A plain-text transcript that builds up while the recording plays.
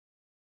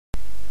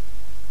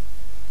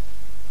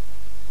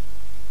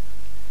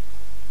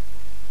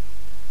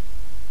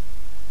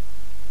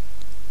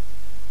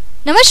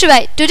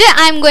Namaste. Today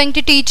I am going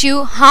to teach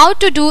you how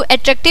to do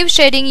attractive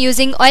shading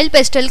using oil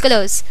pastel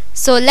colors.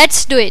 So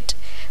let's do it.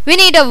 We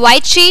need a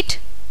white sheet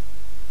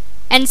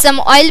and some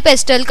oil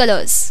pastel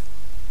colors.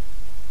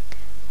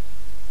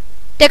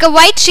 Take a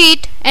white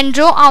sheet and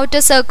draw out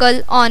a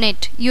circle on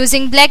it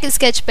using black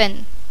sketch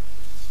pen.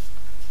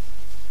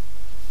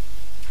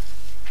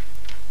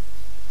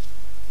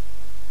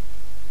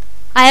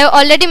 I have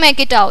already made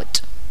it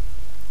out.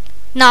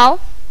 Now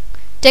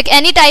take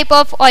any type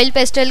of oil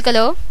pastel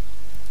color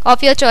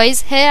of your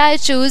choice. Here I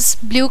choose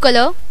blue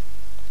color.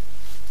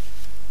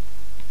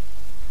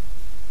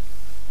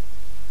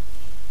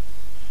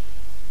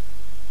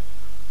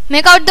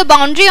 Make out the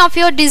boundary of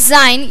your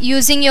design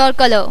using your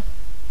color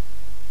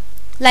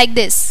like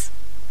this.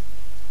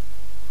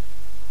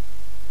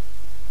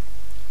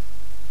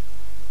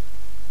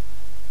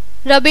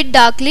 Rub it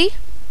darkly.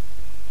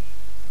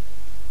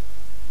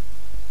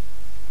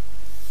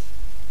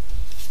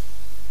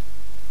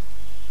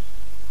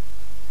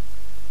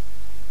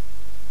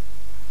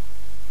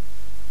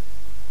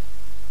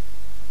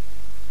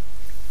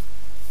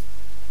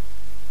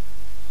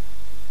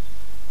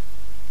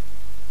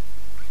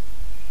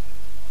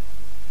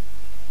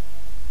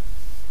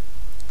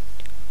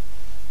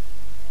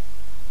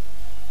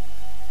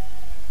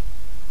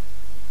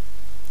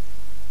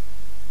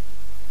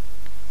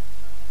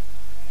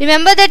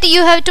 Remember that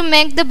you have to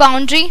make the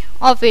boundary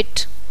of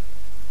it.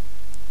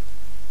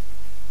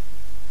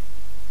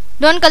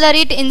 Don't color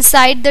it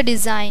inside the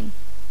design.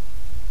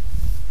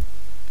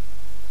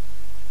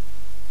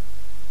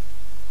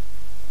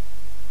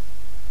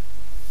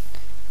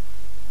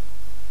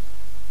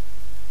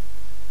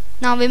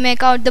 Now we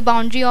make out the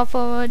boundary of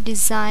our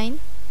design.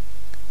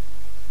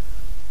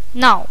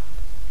 Now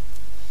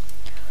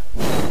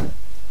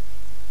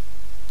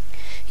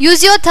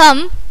use your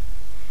thumb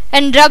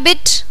and rub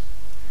it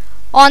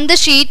on the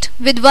sheet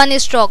with one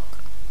stroke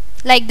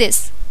like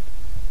this.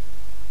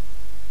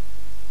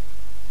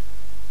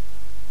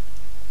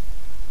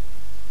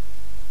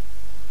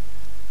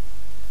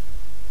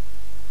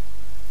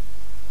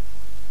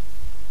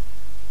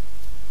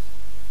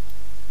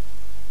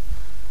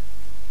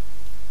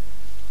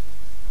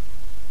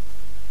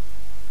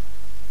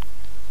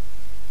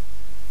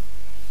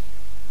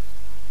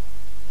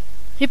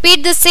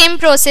 Repeat the same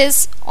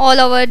process all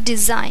over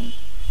design.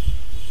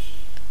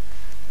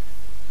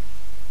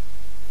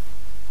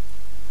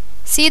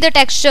 See the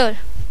texture.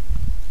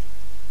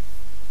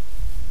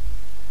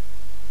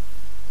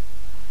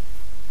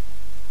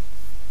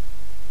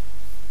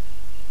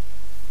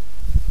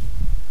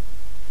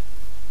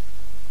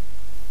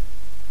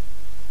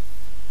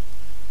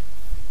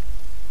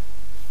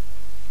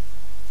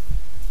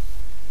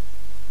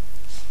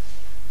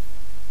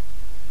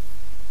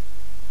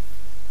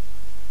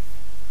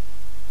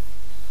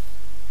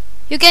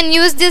 You can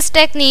use this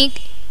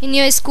technique in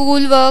your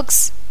school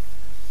works.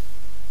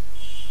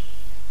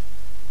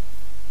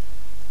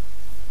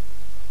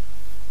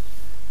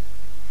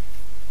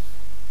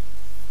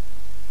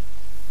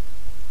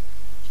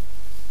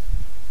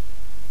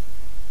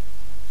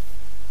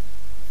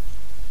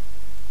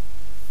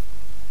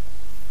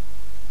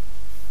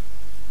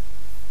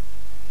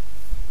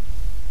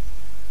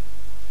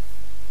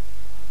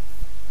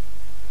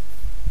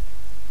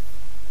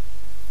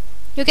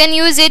 You can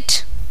use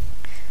it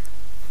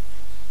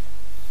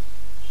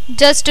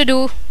just to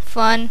do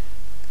fun.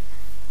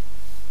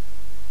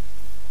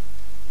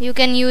 You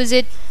can use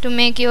it to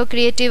make your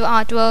creative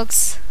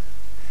artworks.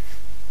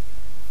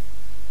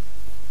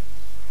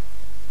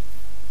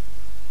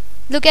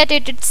 Look at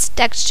it, its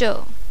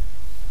texture.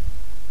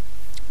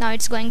 Now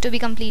it's going to be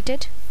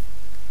completed.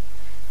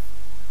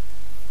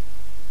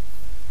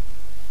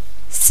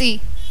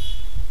 See.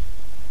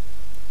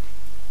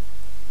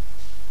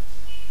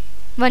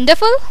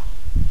 Wonderful.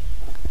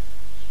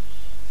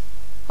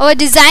 Our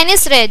design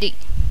is ready.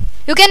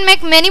 You can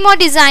make many more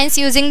designs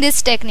using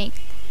this technique.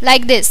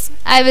 Like this,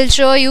 I will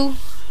show you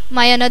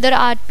my another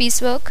art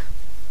piece work.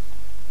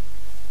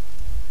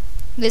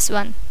 This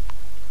one.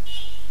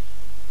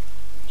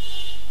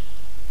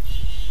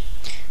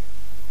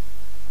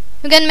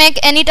 You can make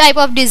any type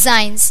of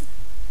designs.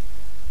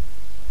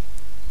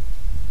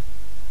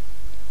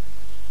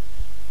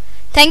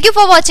 Thank you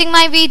for watching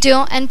my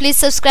video and please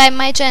subscribe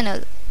my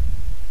channel.